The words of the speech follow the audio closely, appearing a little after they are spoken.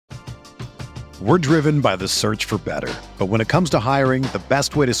We're driven by the search for better. But when it comes to hiring, the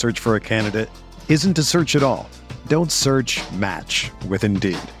best way to search for a candidate isn't to search at all. Don't search, match with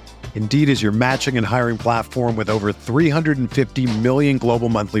Indeed. Indeed is your matching and hiring platform with over 350 million global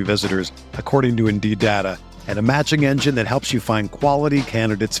monthly visitors, according to Indeed data, and a matching engine that helps you find quality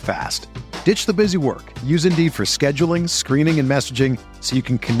candidates fast. Ditch the busy work. Use Indeed for scheduling, screening, and messaging so you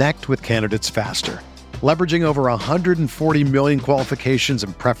can connect with candidates faster. Leveraging over 140 million qualifications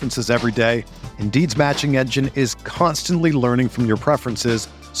and preferences every day, Indeed's matching engine is constantly learning from your preferences,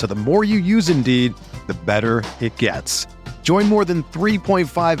 so the more you use Indeed, the better it gets. Join more than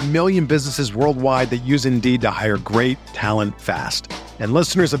 3.5 million businesses worldwide that use Indeed to hire great talent fast. And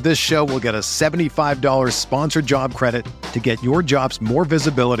listeners of this show will get a $75 sponsored job credit to get your jobs more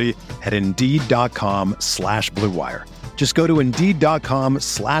visibility at Indeed.com/Blue Wire. Just go to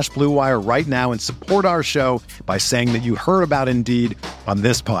Indeed.com/Blue Wire right now and support our show by saying that you heard about Indeed on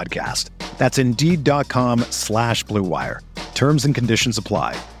this podcast. That's Indeed.com/Blue Wire. Terms and conditions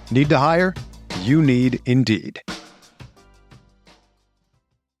apply. Need to hire? You need Indeed.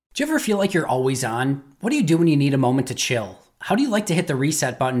 Do you ever feel like you're always on? What do you do when you need a moment to chill? How do you like to hit the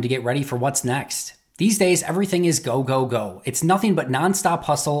reset button to get ready for what's next? These days, everything is go, go, go. It's nothing but nonstop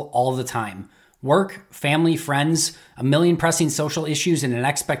hustle all the time. Work, family, friends, a million pressing social issues, and an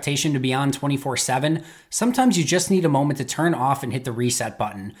expectation to be on 24/7. Sometimes you just need a moment to turn off and hit the reset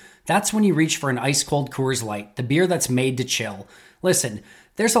button. That's when you reach for an ice-cold Coors Light, the beer that's made to chill. Listen,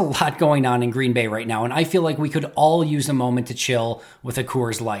 there's a lot going on in Green Bay right now, and I feel like we could all use a moment to chill with a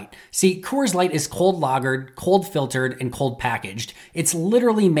Coors Light. See, Coors Light is cold lagered, cold filtered, and cold packaged. It's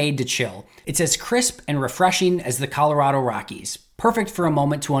literally made to chill. It's as crisp and refreshing as the Colorado Rockies. Perfect for a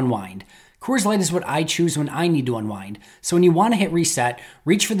moment to unwind. Coors Light is what I choose when I need to unwind. So when you want to hit reset,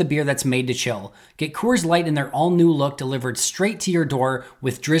 reach for the beer that's made to chill. Get Coors Light in their all-new look delivered straight to your door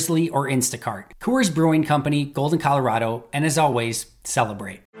with Drizzly or Instacart. Coors Brewing Company, Golden, Colorado, and as always,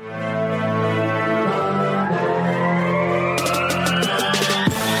 celebrate.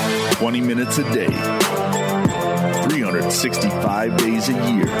 "20 minutes a day, 365 days a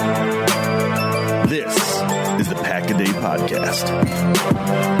year. This is the Pack-A-Day Podcast."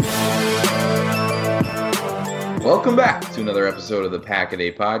 Welcome back to another episode of the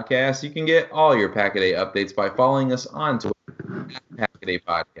Pack-A-Day Podcast. You can get all your Pack-A-Day updates by following us on Twitter at Pack-A-Day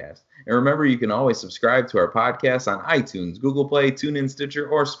Podcast. And remember, you can always subscribe to our podcast on iTunes, Google Play, TuneIn, Stitcher,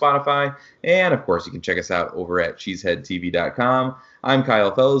 or Spotify. And, of course, you can check us out over at cheeseheadtv.com. I'm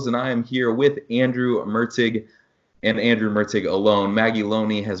Kyle Fellows, and I am here with Andrew Mertig, and Andrew Mertig alone. Maggie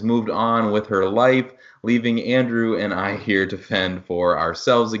Loney has moved on with her life, leaving Andrew and I here to fend for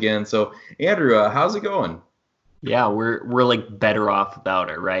ourselves again. So, Andrew, how's it going? Yeah, we're like better off without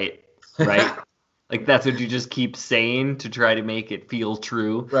her, right? Right? Like that's what you just keep saying to try to make it feel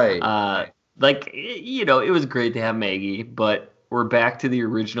true. Right. Like, you know, it was great to have Maggie, but we're back to the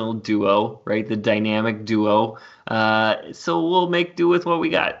original duo, right? The dynamic duo. So we'll make do with what we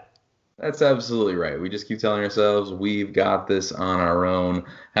got. That's absolutely right. We just keep telling ourselves we've got this on our own.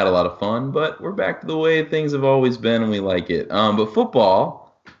 Had a lot of fun, but we're back to the way things have always been, and we like it. But football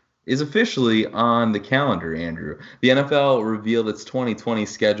is officially on the calendar, Andrew. The NFL revealed its 2020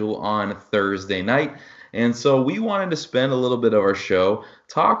 schedule on Thursday night, and so we wanted to spend a little bit of our show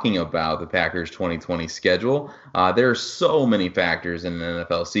talking about the Packers' 2020 schedule. There are so many factors in an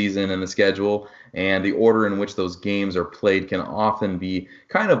NFL season and the schedule, and the order in which those games are played can often be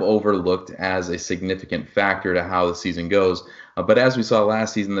kind of overlooked as a significant factor to how the season goes. But as we saw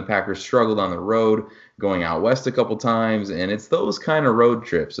last season, the Packers struggled on the road, going out west a couple times, and it's those kind of road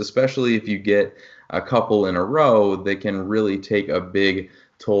trips, especially if you get a couple in a row, that can really take a big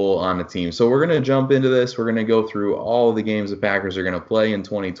toll on the team. So we're going to jump into this. We're going to go through all the games the Packers are going to play in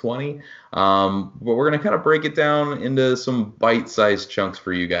 2020, but we're going to kind of break it down into some bite-sized chunks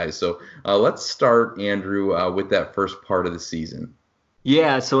for you guys. So let's start, Andrew, with that first part of the season.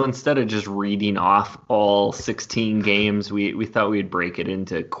 Yeah, so instead of just reading off all 16 games, we thought we'd break it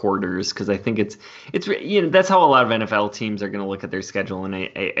into quarters, because I think it's you know, that's how a lot of NFL teams are going to look at their schedule, and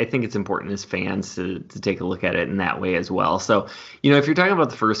I think it's important as fans to take a look at it in that way as well. So, you know, if you're talking about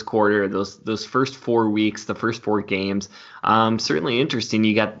the first quarter, those first 4 weeks, the first 4 games, certainly interesting.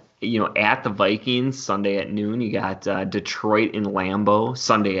 You got, you know, at the Vikings Sunday at noon. You got Detroit in Lambeau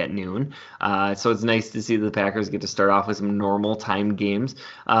Sunday at noon. So it's nice to see the Packers get to start off with some normal time games.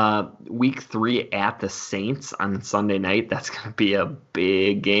 Week 3 at the Saints on Sunday night. That's going to be a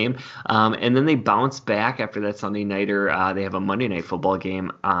big game. And then they bounce back after that Sunday nighter. They have a Monday Night Football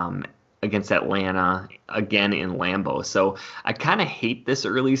game against Atlanta again in Lambeau. So I kind of hate this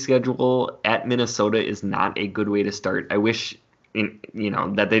early schedule. At Minnesota is not a good way to start. I wish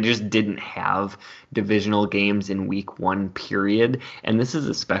that they just didn't have divisional games in week 1 period. And this is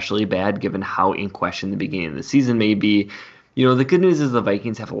especially bad given how in question the beginning of the season may be. The good news is the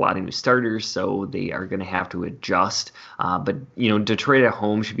Vikings have a lot of new starters, so they are going to have to adjust. But Detroit at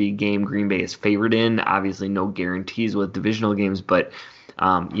home should be a game Green Bay is favored in. Obviously, no guarantees with divisional games, but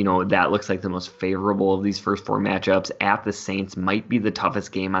that looks like the most favorable of these first 4 matchups. At the Saints might be the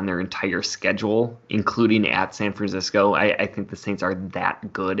toughest game on their entire schedule, including at San Francisco. I think the Saints are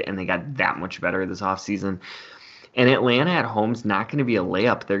that good, and they got that much better this offseason. And Atlanta at home is not going to be a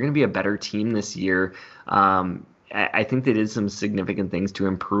layup. They're going to be a better team this year. I think they did some significant things to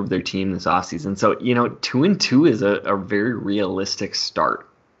improve their team this offseason. So, 2-2 is a very realistic start.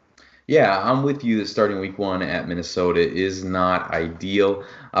 Yeah, I'm with you that starting week 1 at Minnesota is not ideal.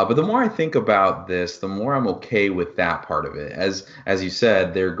 But the more I think about this, the more I'm okay with that part of it. As you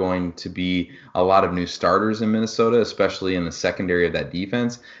said, there are going to be a lot of new starters in Minnesota, especially in the secondary of that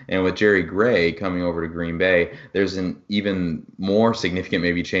defense. And with Jerry Gray coming over to Green Bay, there's an even more significant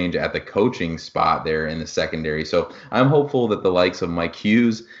maybe change at the coaching spot there in the secondary. So I'm hopeful that the likes of Mike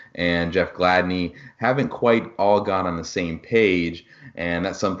Hughes and Jeff Gladney haven't quite all got on the same page. And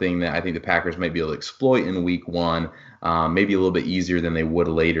that's something that I think the Packers might be able to exploit in week 1, maybe a little bit easier than they would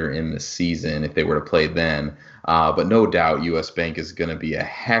later in the season if they were to play then. But no doubt US Bank is going to be a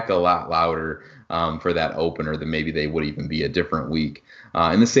heck of a lot louder for that opener than maybe they would even be a different week.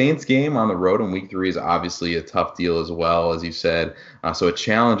 And the Saints game on the road in week 3 is obviously a tough deal as well, as you said. So a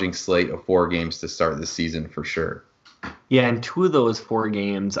challenging slate of 4 games to start the season for sure. Yeah, and 2 of those 4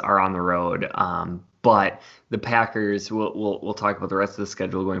 games are on the road. But the Packers, we'll talk about the rest of the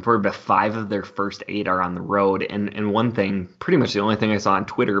schedule going forward, but 5 of their first 8 are on the road. And one thing, pretty much the only thing I saw on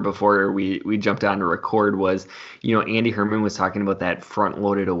Twitter before we jumped on to record was, Andy Herman was talking about that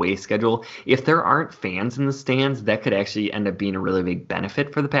front-loaded away schedule. If there aren't fans in the stands, that could actually end up being a really big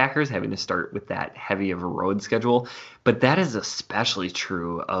benefit for the Packers, having to start with that heavy of a road schedule. But that is especially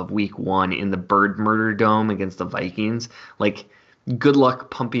true of week 1 in the Bird Murder Dome against the Vikings. Good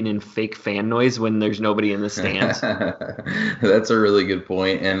luck pumping in fake fan noise when there's nobody in the stands. That's a really good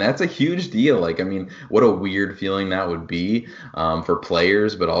point, and that's a huge deal. What a weird feeling that would be for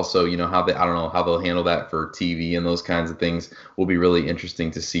players, but also, I don't know how they'll handle that for TV and those kinds of things will be really interesting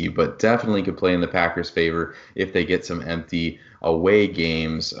to see, but definitely could play in the Packers' favor if they get some empty away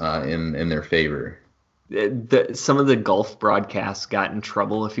games in their favor. Some of the golf broadcasts got in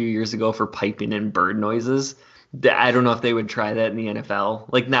trouble a few years ago for piping in bird noises. I don't know if they would try that in the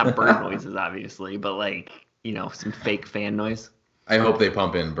NFL. Not bird noises, obviously, but some fake fan noise. I hope they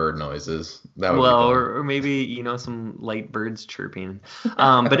pump in bird noises. That would or maybe, some light birds chirping.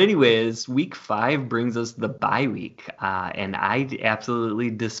 But anyways, week 5 brings us the bye week. And I absolutely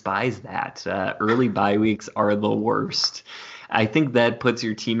despise that. Early bye weeks are the worst. I think that puts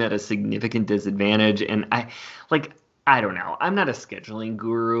your team at a significant disadvantage. And I don't know. I'm not a scheduling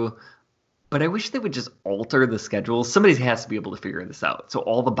guru, but I wish they would just alter the schedule. Somebody has to be able to figure this out. So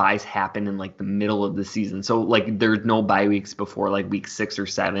all the buys happen in the middle of the season. So there's no bye weeks before week 6 or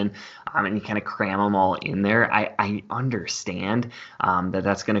 7. And you kind of cram them all in there. I understand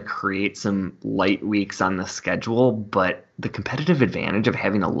that's going to create some light weeks on the schedule, but the competitive advantage of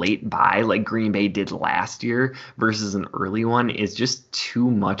having a late bye like Green Bay did last year versus an early one is just too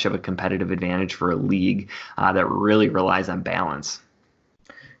much of a competitive advantage for a league that really relies on balance.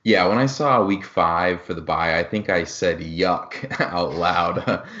 Yeah, when I saw week 5 for the bye, I think I said yuck out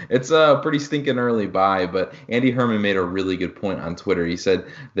loud. It's a pretty stinking early bye, but Andy Herman made a really good point on Twitter. He said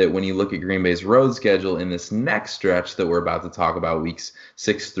that when you look at Green Bay's road schedule in this next stretch that we're about to talk about, weeks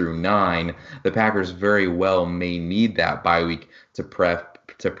 6 through 9, the Packers very well may need that bye week to prep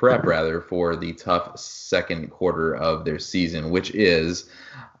for the tough second quarter of their season, which is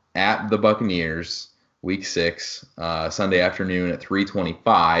at the Buccaneers, Week 6, Sunday afternoon at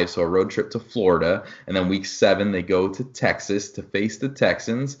 3:25, so a road trip to Florida. And then Week 7, they go to Texas to face the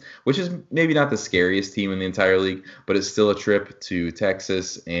Texans, which is maybe not the scariest team in the entire league, but it's still a trip to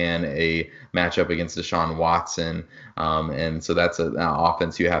Texas and a matchup against Deshaun Watson. And so that's an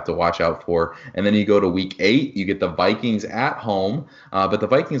offense you have to watch out for. And then you go to Week 8, you get the Vikings at home, but the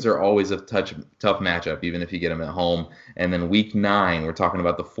Vikings are always a tough matchup, even if you get them at home. And then Week 9, we're talking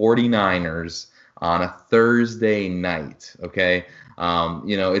about the 49ers on a Thursday night, okay?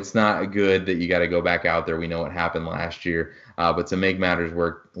 It's not good that you got to go back out there. We know what happened last year. But to make matters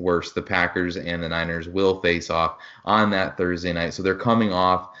worse, the Packers and the Niners will face off on that Thursday night. So they're coming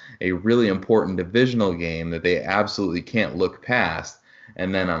off a really important divisional game that they absolutely can't look past.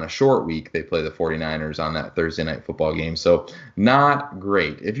 And then on a short week, they play the 49ers on that Thursday night football game. So not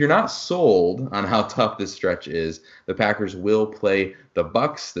great. If you're not sold on how tough this stretch is, the Packers will play the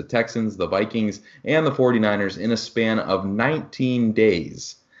Bucs, the Texans, the Vikings, and the 49ers in a span of 19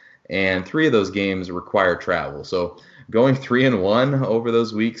 days. And 3 of those games require travel. So going 3-1 over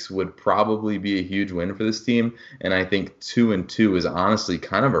those weeks would probably be a huge win for this team. And I think 2-2 is honestly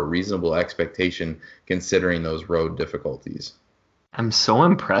kind of a reasonable expectation considering those road difficulties. I'm so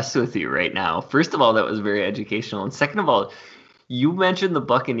impressed with you right now. First of all, that was very educational. And second of all, you mentioned the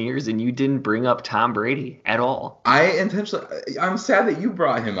Buccaneers and you didn't bring up Tom Brady at all. I'm sad that you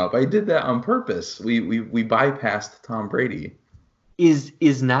brought him up. I did that on purpose. We bypassed Tom Brady.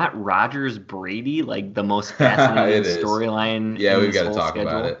 Is not Rodgers Brady like the most fascinating storyline? Yeah, we've got to talk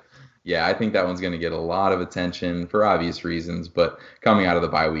about it. Yeah, I think that one's going to get a lot of attention for obvious reasons, but coming out of the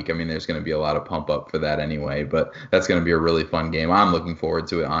bye week, I mean, there's going to be a lot of pump up for that anyway, but that's going to be a really fun game. I'm looking forward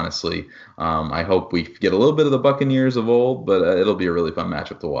to it, honestly. I hope we get a little bit of the Buccaneers of old, but it'll be a really fun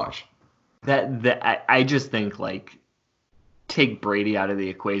matchup to watch. I just think like take Brady out of the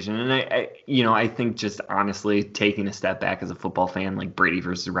equation. And I think just honestly taking a step back as a football fan, like Brady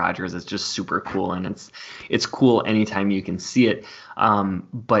versus Rodgers is just super cool. And it's cool anytime you can see it.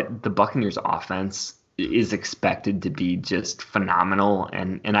 But the Buccaneers offense is expected to be just phenomenal.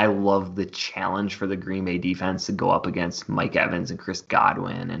 And I love the challenge for the Green Bay defense to go up against Mike Evans and Chris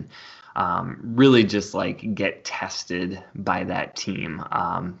Godwin and really just like get tested by that team.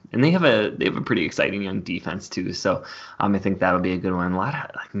 And they have a pretty exciting young defense too. So I think that'll be a good one. A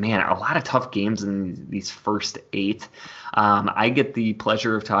lot of tough games in these first 8. I get the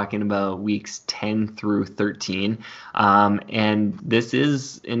pleasure of talking about weeks 10 through 13. And this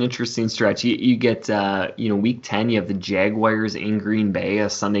is an interesting stretch. You get, week 10, you have the Jaguars in Green Bay, a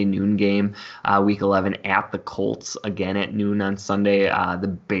Sunday noon game. Week 11 at the Colts, again at noon on Sunday. The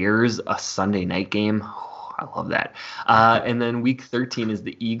Bears, a Sunday night game. Oh, I love that. And then week 13 is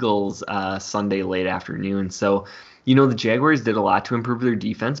the Eagles, Sunday late afternoon. So, the Jaguars did a lot to improve their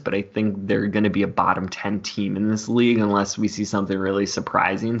defense, but I think they're going to be a bottom 10 team in this league unless we see something really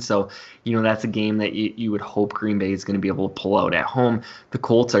surprising. So, that's a game that you would hope Green Bay is going to be able to pull out at home. The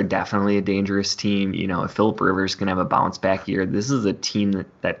Colts are definitely a dangerous team. If Phillip Rivers can have a bounce back year, this is a team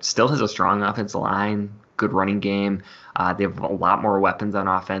that still has a strong offensive line, good running game. They have a lot more weapons on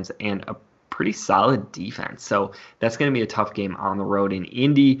offense and a pretty solid defense. So that's going to be a tough game on the road in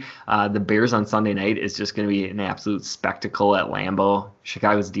Indy. The Bears on Sunday night is just going to be an absolute spectacle at Lambeau.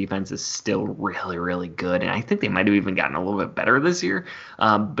 Chicago's defense is still really, really good. And I think they might have even gotten a little bit better this year.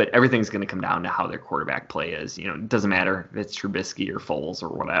 But everything's going to come down to how their quarterback play is. It doesn't matter if it's Trubisky or Foles or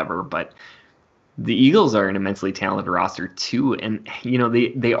whatever, but the Eagles are an immensely talented roster too, and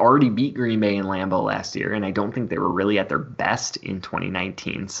they already beat Green Bay in Lambeau last year, and I don't think they were really at their best in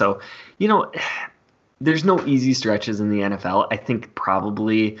 2019. So, there's no easy stretches in the NFL. I think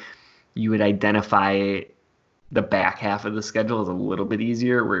probably you would identify the back half of the schedule as a little bit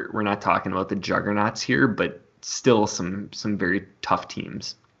easier. We're not talking about the juggernauts here, but still some very tough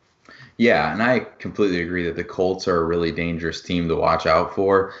teams. Yeah, and I completely agree that the Colts are a really dangerous team to watch out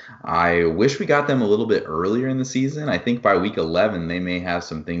for. I wish we got them a little bit earlier in the season. I think by week 11, they may have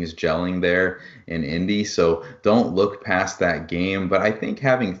some things gelling there in Indy, so don't look past that game. But I think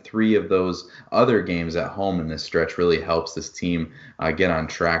having 3 of those other games at home in this stretch really helps this team get on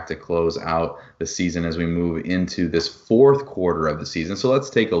track to close out the season as we move into this fourth quarter of the season. So let's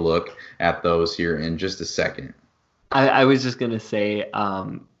take a look at those here in just a second. I was just going to say,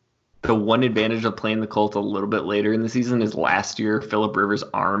 the one advantage of playing the Colts a little bit later in the season is last year Phillip Rivers'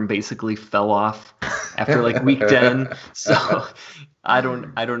 arm basically fell off after like week 10. So I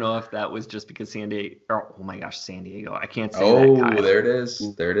don't know if that was just because San Diego. I can't say that. Oh, there it is.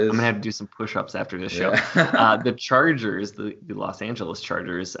 I'm gonna have to do some push-ups after this show. The Chargers, the Los Angeles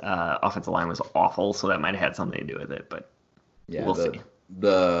Chargers, offensive line was awful, so that might have had something to do with it. But yeah, we'll see.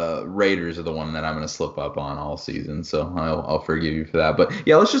 The Raiders are the one that I'm going to slip up on all season, so I'll forgive you for that. But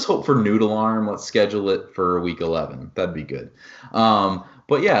yeah, let's just hope for noodle arm. Let's schedule it for week 11. That'd be good.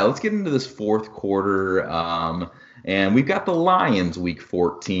 But yeah, let's get into this fourth quarter. And we've got the Lions week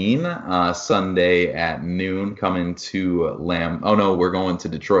 14, Sunday at noon coming to we're going to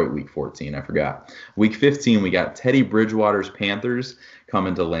Detroit week 14. I forgot. Week 15, we got Teddy Bridgewater's Panthers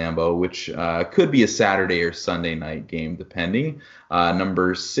coming to Lambeau, which could be a Saturday or Sunday night game, depending.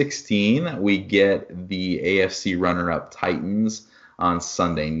 Number 16, we get the AFC runner-up Titans on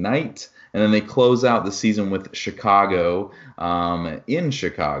Sunday night. And then they close out the season with Chicago in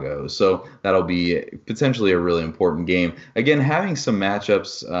Chicago. So that'll be potentially a really important game. Again, having some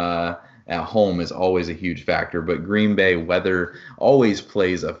matchups at home is always a huge factor, but Green Bay weather always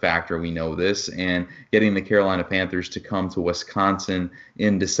plays a factor. We know this, and getting the Carolina Panthers to come to Wisconsin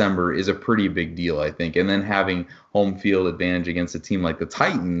in December is a pretty big deal, I think. And then having home field advantage against a team like the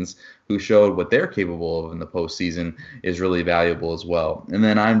Titans, who showed what they're capable of in the postseason, is really valuable as well. And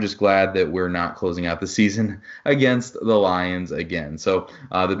then I'm just glad that we're not closing out the season against the Lions again. So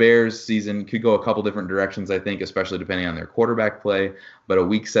the Bears season could go a couple different directions, I think, especially depending on their quarterback play. But a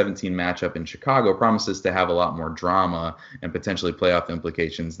Week 17 matchup in Chicago promises to have a lot more drama and potentially playoff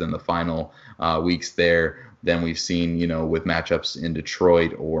implications than the final weeks there than we've seen, with matchups in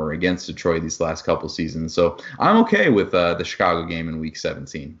Detroit or against Detroit these last couple seasons. So I'm okay with the Chicago game in Week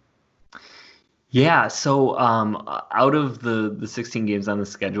 17. Yeah, so out of the 16 games on the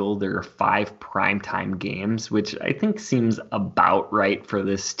schedule, there are 5 primetime games, which I think seems about right for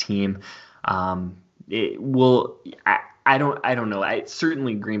this team. I don't know.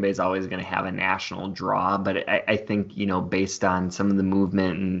 Certainly Green Bay is always going to have a national draw, but I think, based on some of the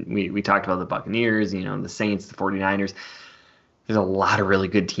movement, and we talked about the Buccaneers, the Saints, the 49ers, there's a lot of really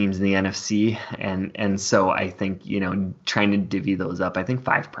good teams in the NFC. And so I think, trying to divvy those up, I think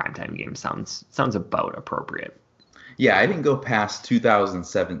 5 primetime games sounds about appropriate. Yeah, I didn't go past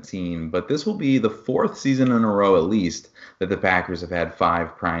 2017, but this will be the 4th season in a row at least that the Packers have had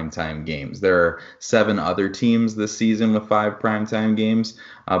 5 primetime games. There are 7 other teams this season with 5 primetime games,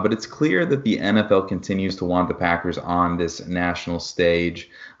 but it's clear that the NFL continues to want the Packers on this national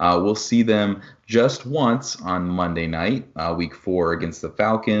stage. We'll see them just once on Monday night, Week 4 against the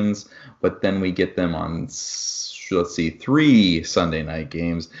Falcons, but then we get them on 3 Sunday night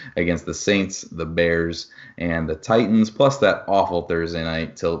games against the Saints, the Bears, and the Titans, plus that awful Thursday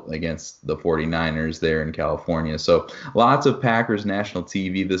night tilt against the 49ers there in California. So lots of Packers national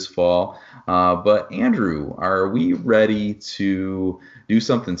TV this fall. But Andrew, are we ready to do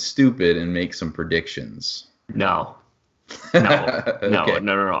something stupid and make some predictions? No. Okay.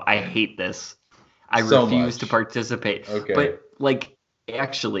 No. I hate this. I So refuse much. to participate. Okay. But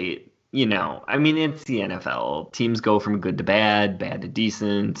actually, it's the NFL. Teams go from good to bad to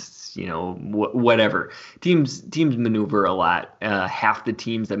decent, whatever. Teams maneuver a lot. Half the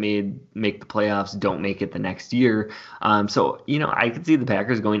teams that make the playoffs don't make it the next year. So I could see the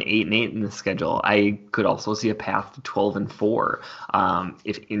Packers going 8-8 in the schedule. I could also see a path to 12-4.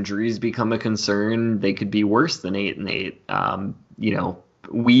 If injuries become a concern, they could be worse than 8-8.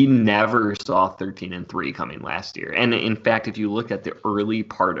 We never saw 13-3 coming last year. And in fact, if you look at the early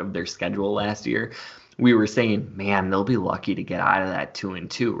part of their schedule last year, we were saying, man, they'll be lucky to get out of that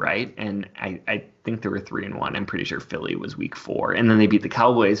 2-2, right? And I think they were 3-1. I'm pretty sure Philly was week 4. And then they beat the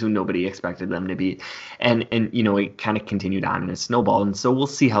Cowboys, who nobody expected them to beat. And it kind of continued on and it snowballed. And so we'll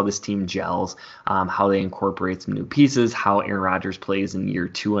see how this team gels, how they incorporate some new pieces, how Aaron Rodgers plays in year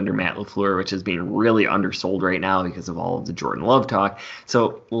 2 under Matt LaFleur, which is being really undersold right now because of all of the Jordan Love talk.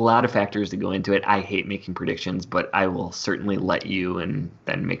 So a lot of factors to go into it. I hate making predictions, but I will certainly let you and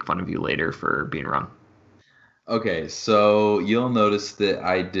then make fun of you later for being wrong. Okay, so you'll notice that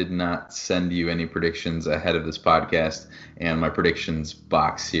I did not send you any predictions ahead of this podcast, and my predictions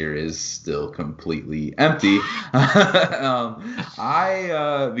box here is still completely empty. Because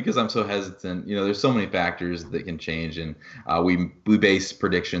I'm so hesitant, there's so many factors that can change, and we base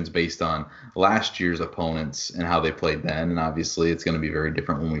predictions based on last year's opponents and how they played then, and obviously it's going to be very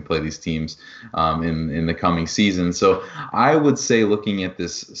different when we play these teams in the coming season. So I would say, looking at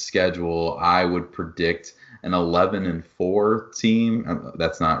this schedule, I would predict an 11-4 team.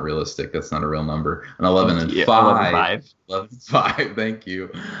 That's not realistic. That's not a real number. An 11-5. 11-5. Thank you.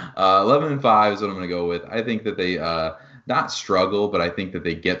 11-5 is what I'm going to go with. I think that they not struggle, but I think that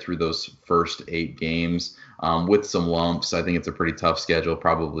they get through those first 8 games with some lumps. I think it's a pretty tough schedule.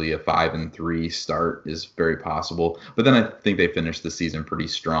 Probably a 5-3 start is very possible. But then I think they finish the season pretty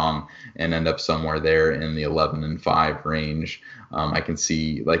strong and end up somewhere there in the 11-5 range. I can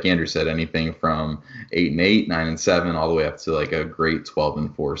see, like Andrew said, anything from 8-8, 9-7, all the way up to like a great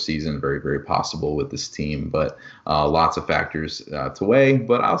 12-4 season. Very, very possible with this team, but lots of factors to weigh.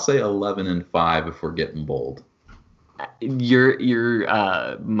 But I'll say 11-5 if we're getting bold. Your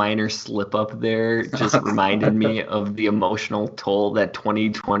minor slip up there just reminded me of the emotional toll that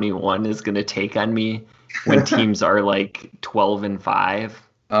 2021 is going to take on me when teams are like 12-5.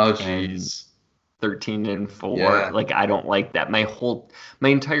 Oh, jeez. 13-4. Yeah. Like, I don't like that. My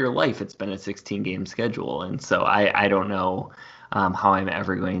entire life, it's been a 16-game schedule, and so I don't know how I'm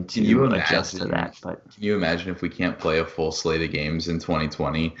ever going to adjust to that. But can you imagine if we can't play a full slate of games in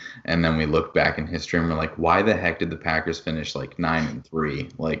 2020, and then we look back in history and we're like, why the heck did the Packers finish like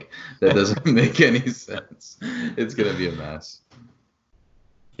 9-3? Like, that doesn't make any sense. It's gonna be a mess.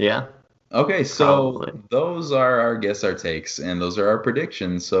 Yeah. Okay, so Probably. those are our guess, our takes, and those are our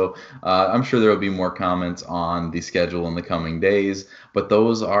predictions. So I'm sure there will be more comments on the schedule in the coming days, but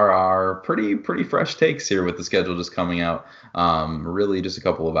those are our pretty fresh takes here with the schedule just coming out really just a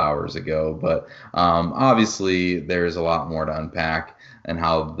couple of hours ago. But obviously, there's a lot more to unpack and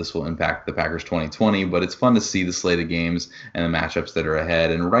how this will impact the Packers 2020. But it's fun to see the slate of games and the matchups that are ahead.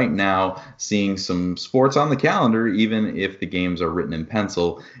 And right now, seeing some sports on the calendar, even if the games are written in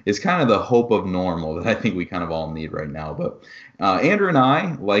pencil, is kind of the hope of normal that I think we kind of all need right now. But Andrew and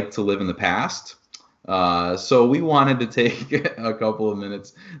I like to live in the past. So we wanted to take a couple of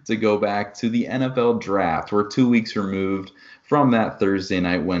minutes to go back to the NFL draft. We're 2 weeks removed from that Thursday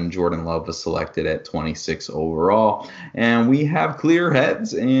night when Jordan Love was selected at 26 overall. And we have clear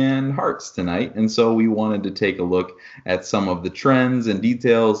heads and hearts tonight. And so we wanted to take a look at some of the trends and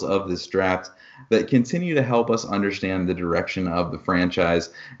details of this draft that continue to help us understand the direction of the franchise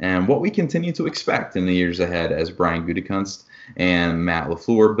and what we continue to expect in the years ahead as Brian Gutekunst and Matt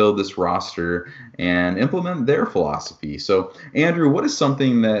LaFleur build this roster and implement their philosophy. So, Andrew, what is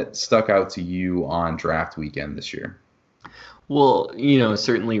something that stuck out to you on draft weekend this year? Well,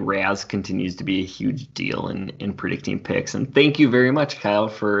 certainly Raz continues to be a huge deal in predicting picks. And thank you very much, Kyle,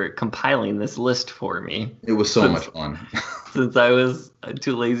 for compiling this list for me. It was so much fun. Since I was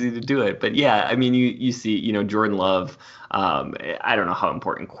too lazy to do it. But yeah, I mean, you see, Jordan Love, I don't know how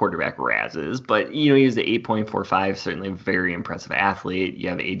important quarterback Raz is, but, he was an 8.45, certainly a very impressive athlete. You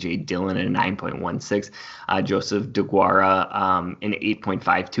have A.J. Dillon at a 9.16, Joseph DeGuara an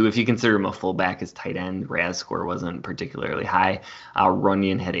 8.52. If you consider him a fullback, his tight end, Raz score wasn't particularly high.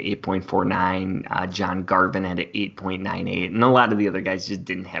 Runyon had an 8.49, John Garvin had an 8.98, and a lot of the other guys just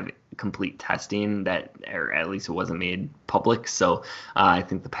didn't have complete testing or at least it wasn't made public. So I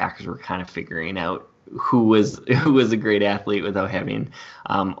think the Packers were kind of figuring out who was a great athlete without having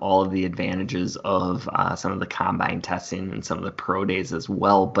all of the advantages of some of the combine testing and some of the pro days as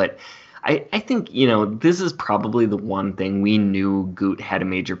well. But I think, this is probably the one thing we knew Goot had a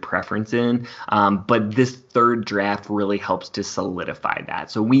major preference in, but this third draft really helps to solidify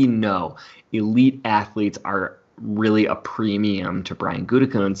that. So we know elite athletes are really a premium to Brian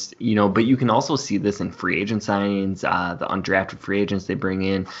Gutekunst, but you can also see this in free agent signings, the undrafted free agents they bring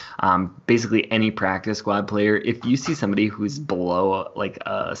in, basically any practice squad player. If you see somebody who's below like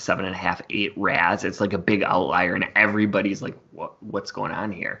a 7.5, 8 Raz, it's like a big outlier and everybody's like, what's going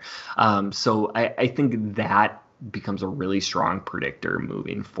on here? So I think that becomes a really strong predictor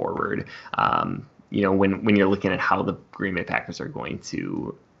moving forward. When you're looking at how the Green Bay Packers are going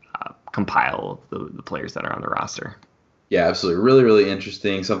to compile the players that are on the roster. Yeah, absolutely. Really, really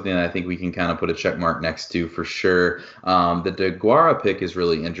interesting. Something that I think we can kind of put a check mark next to for sure. The DeGuara pick is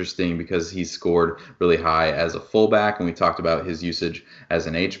really interesting because he scored really high as a fullback, and we talked about his usage as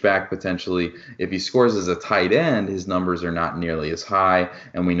an H-back potentially. If he scores as a tight end, his numbers are not nearly as high,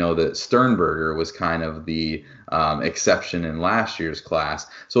 and we know that Sternberger was kind of the exception in last year's class.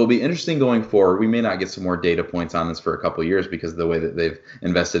 So it'll be interesting going forward. We may not get some more data points on this for a couple of years because of the way that they've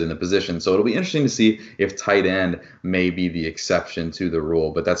invested in the position. So it'll be interesting to see if tight end may be the exception to the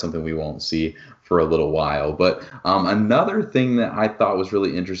rule, but that's something we won't see for a little while. But another thing that I thought was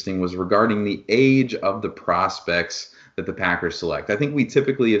really interesting was regarding the age of the prospects that the Packers select. I think we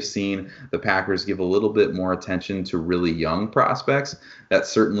typically have seen the Packers give a little bit more attention to really young prospects. That's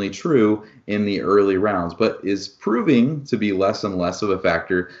certainly true in the early rounds, but is proving to be less and less of a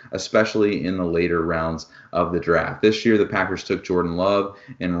factor, especially in the later rounds of the draft. This year, the Packers took Jordan Love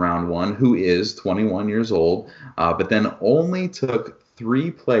in round 1, who is 21 years old, but then only took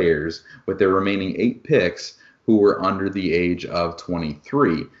 3 players with their remaining 8 picks who were under the age of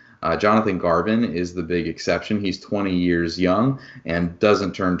 23. Jonathan Garvin is the big exception. He's 20 years young and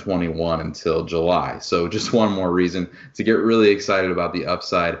doesn't turn 21 until July. So just one more reason to get really excited about the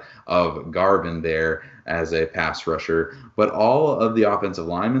upside of Garvin there as a pass rusher. But all of the offensive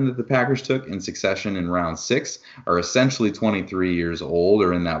linemen that the Packers took in succession in round 6 are essentially 23 years old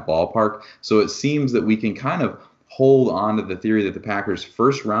or in that ballpark. So it seems that we can kind of hold on to the theory that the Packers'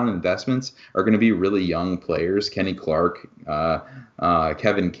 first round investments are going to be really young players. Kenny Clark,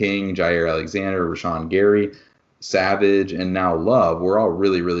 Kevin King, Jair Alexander, Rashawn Gary, Savage, and now Love were all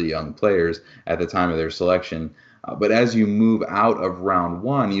really, really young players at the time of their selection. But as you move out of round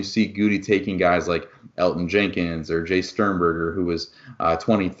 1, you see Goody taking guys like Elton Jenkins or Jay Sternberger, who was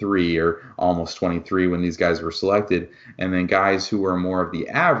 23 or almost 23 when these guys were selected, and then guys who were more of the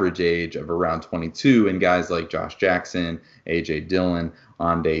average age of around 22, and guys like Josh Jackson, A.J. Dillon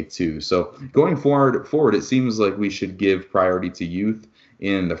on day 2. So going forward, it seems like we should give priority to youth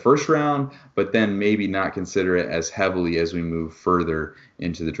in the first round, but then maybe not consider it as heavily as we move further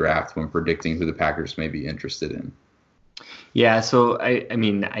into the draft when predicting who the Packers may be interested in. Yeah, so I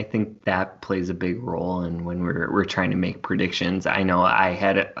mean, I think that plays a big role in when we're trying to make predictions. I know I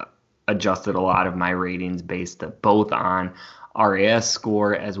had adjusted a lot of my ratings based both on RAS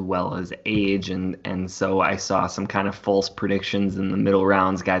score as well as age, and so I saw some kind of false predictions in the middle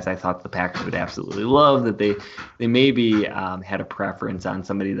rounds. Guys I thought the Packers would absolutely love, that they maybe had a preference on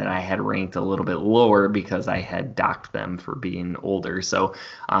somebody that I had ranked a little bit lower because I had docked them for being older. So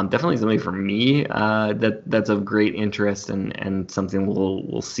definitely something for me that's of great interest, and something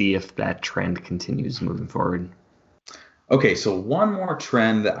we'll see if that trend continues moving forward. Okay, so one more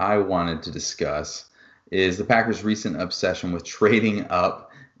trend that I wanted to discuss is the Packers' recent obsession with trading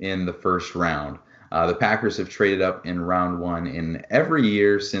up in the first round. The Packers have traded up in round one in every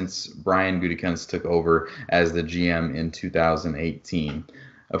year since Brian Gutekunst took over as the GM in 2018.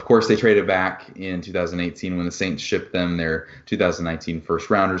 Of course, they traded back in 2018 when the Saints shipped them their 2019 first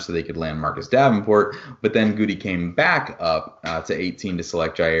rounders so they could land Marcus Davenport. But then Goody came back up to 18 to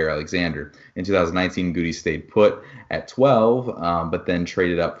select Jaire Alexander. In 2019, Goody stayed put at 12, but then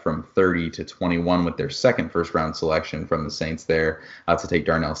traded up from 30 to 21 with their second first round selection from the Saints there to take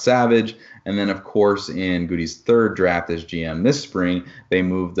Darnell Savage. And then, of course, in Goody's third draft as GM this spring, they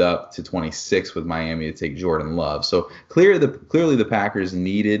moved up to 26 with Miami to take Jordan Love. So clearly the Packers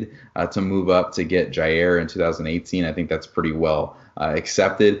needed to move up to get Jaire in 2018. I think that's pretty well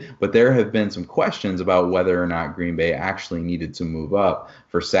accepted. But there have been some questions about whether or not Green Bay actually needed to move up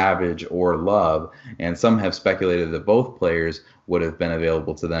for Savage or Love. And some have speculated that both players would have been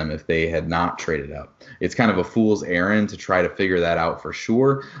available to them if they had not traded up. It's kind of a fool's errand to try to figure that out for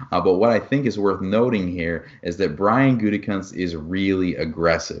sure. But what I think is worth noting here is that Brian Gutekunst is really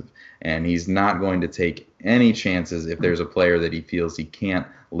aggressive, and he's not going to take any chances if there's a player that he feels he can't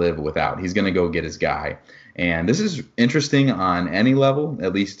live without. He's going to go get his guy. And this is interesting on any level,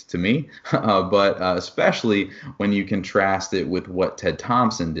 at least to me, but especially when you contrast it with what Ted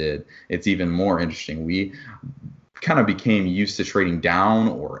Thompson did, it's even more interesting. We kind of became used to trading down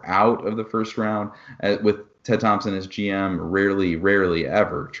or out of the first round with Ted Thompson as GM, rarely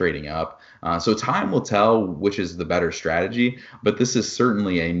ever trading up. So time will tell which is the better strategy, but this is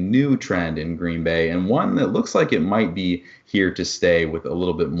certainly a new trend in Green Bay, and one that looks like it might be here to stay with a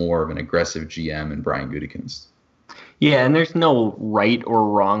little bit more of an aggressive GM in Brian Gutekunst. Yeah, and there's no right or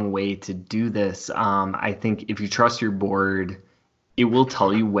wrong way to do this. I think if you trust your board, it will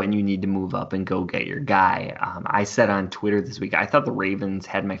tell you when you need to move up and go get your guy. I said on Twitter this week, I thought the Ravens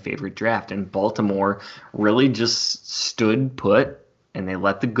had my favorite draft, and Baltimore really just stood put, and they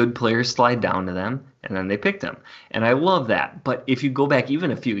let the good players slide down to them, and then they picked them. And I love that. But if you go back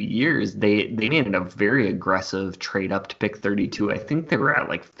even a few years, they made a very aggressive trade up to pick 32. I think they were at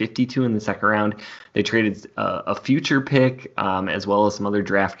like 52 in the second round. They traded a future pick as well as some other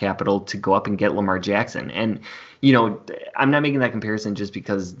draft capital to go up and get Lamar Jackson. And, you know, I'm not making that comparison just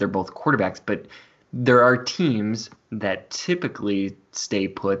because they're both quarterbacks, but there are teams that typically stay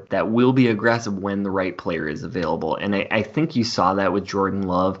put that will be aggressive when the right player is available. And I think you saw that with Jordan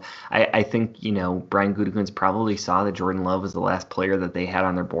Love. I think, you know, Brian Gutekunst probably saw that Jordan Love was the last player that they had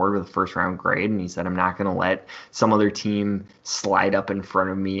on their board with a first round grade. And he said, I'm not going to let some other team slide up in front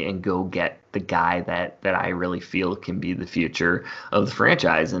of me and go get the guy that I really feel can be the future of the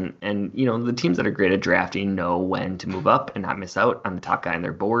franchise. And you know, the teams that are great at drafting know when to move up and not miss out on the top guy on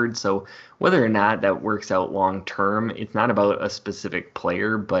their board. So whether or not that works out long term, it's not about a specific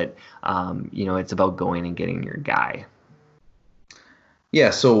player, but you know, it's about going and getting your guy. Yeah,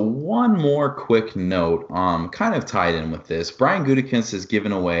 so one more quick note, kind of tied in with this. Brian Gutekunst has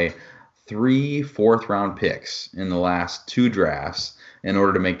given away 3 fourth-round picks in the last 2 drafts in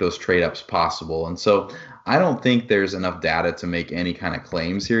order to make those trade-ups possible. And so I don't think there's enough data to make any kind of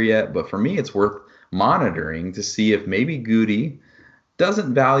claims here yet, but for me it's worth monitoring to see if maybe Goody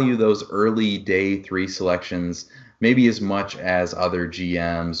doesn't value those early day 3 selections maybe as much as other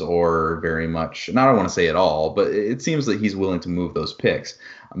GMs, or very much, and I don't want to say at all, but it seems that he's willing to move those picks.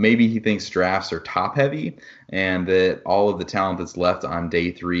 Maybe he thinks drafts are top heavy and that all of the talent that's left on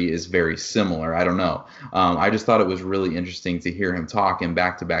day 3 is very similar. I don't know. I just thought it was really interesting to hear him talk in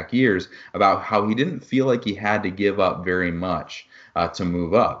back-to-back years about how he didn't feel like he had to give up very much to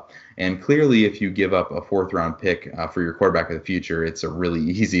move up. And clearly, if you give up a 4th-round pick for your quarterback of the future, it's a really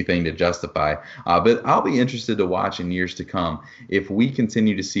easy thing to justify. But I'll be interested to watch in years to come if we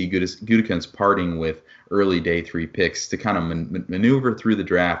continue to see Gutekunst parting with early day 3 picks to kind of maneuver through the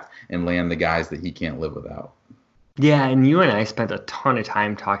draft and land the guys that he can't live without. Yeah, and you and I spent a ton of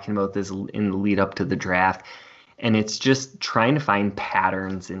time talking about this in the lead up to the draft, and it's just trying to find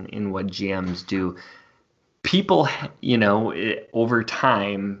patterns in what GMs do. people, over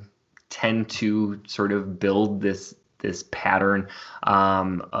time tend to sort of build this pattern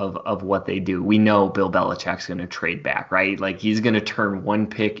of what they do. We know Bill Belichick's going to trade back, right? Like he's going to turn one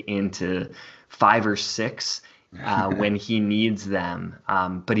pick into 5 or 6 when he needs them.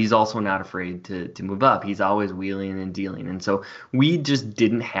 But he's also not afraid to move up. He's always wheeling and dealing. And so we just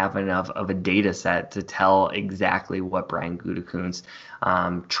didn't have enough of a data set to tell exactly what Brian Gutekunst's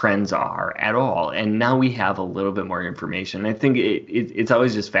trends are at all. And now we have a little bit more information. I think it's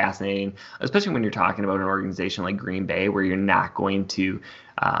always just fascinating, especially when you're talking about an organization like Green Bay, where you're not going to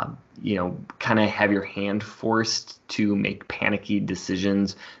kind of have your hand forced to make panicky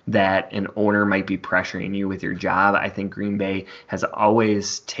decisions that an owner might be pressuring you with your job. I think Green Bay has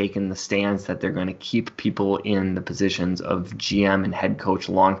always taken the stance that they're going to keep people in the positions of GM and head coach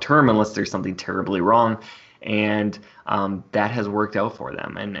long term unless there's something terribly wrong. And that has worked out for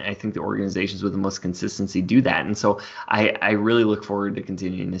them. And I think the organizations with the most consistency do that. And so I really look forward to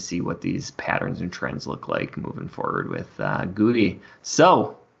continuing to see what these patterns and trends look like moving forward with Goody.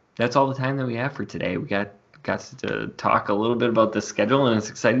 So that's all the time that we have for today. We got to talk a little bit about the schedule, and it's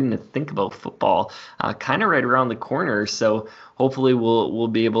exciting to think about football kind of right around the corner. So hopefully we'll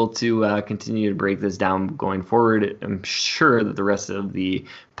be able to continue to break this down going forward. I'm sure that the rest of the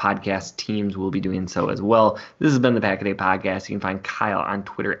podcast teams will be doing so as well. This has been the Pack a Day Podcast. You can find Kyle on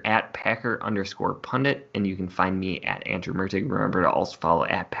Twitter at Packer_pundit, and you can find me at Andrew Mertig. Remember to also follow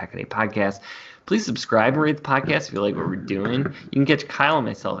at Pack a Day Podcast. Please subscribe and rate the podcast if you like what we're doing. You can catch Kyle and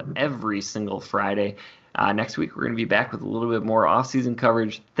myself every single Friday. Next week, we're going to be back with a little bit more off-season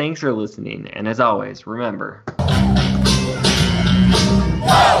coverage. Thanks for listening. And as always, remember...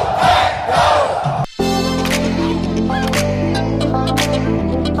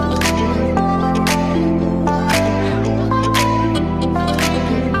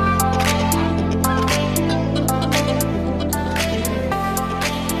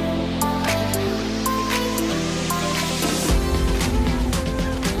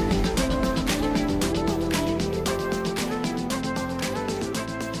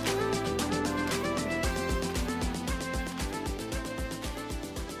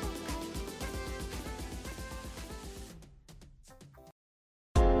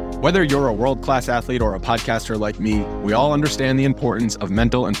 Whether you're a world-class athlete or a podcaster like me, we all understand the importance of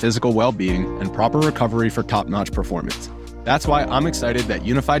mental and physical well-being and proper recovery for top-notch performance. That's why I'm excited that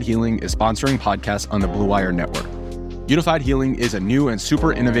Unified Healing is sponsoring podcasts on the Blue Wire Network. Unified Healing is a new and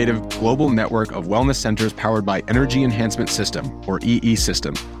super innovative global network of wellness centers powered by Energy Enhancement System, or EE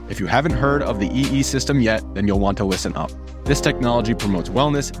System. If you haven't heard of the EE System yet, then you'll want to listen up. This technology promotes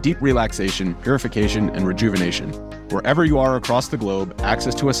wellness, deep relaxation, purification, and rejuvenation. Wherever you are across the globe,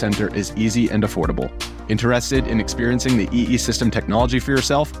 access to a center is easy and affordable. Interested in experiencing the EE System technology for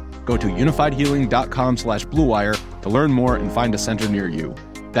yourself? Go to unifiedhealing.com/bluewire to learn more and find a center near you.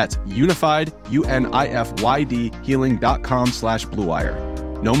 That's unified, UNIFYD,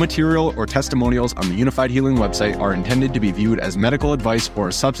 healing.com/bluewire. No material or testimonials on the Unified Healing website are intended to be viewed as medical advice or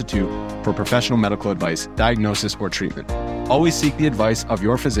a substitute for professional medical advice, diagnosis, or treatment. Always seek the advice of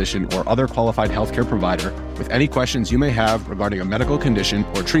your physician or other qualified healthcare provider with any questions you may have regarding a medical condition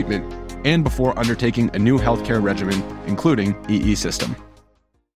or treatment and before undertaking a new healthcare regimen, including EE System.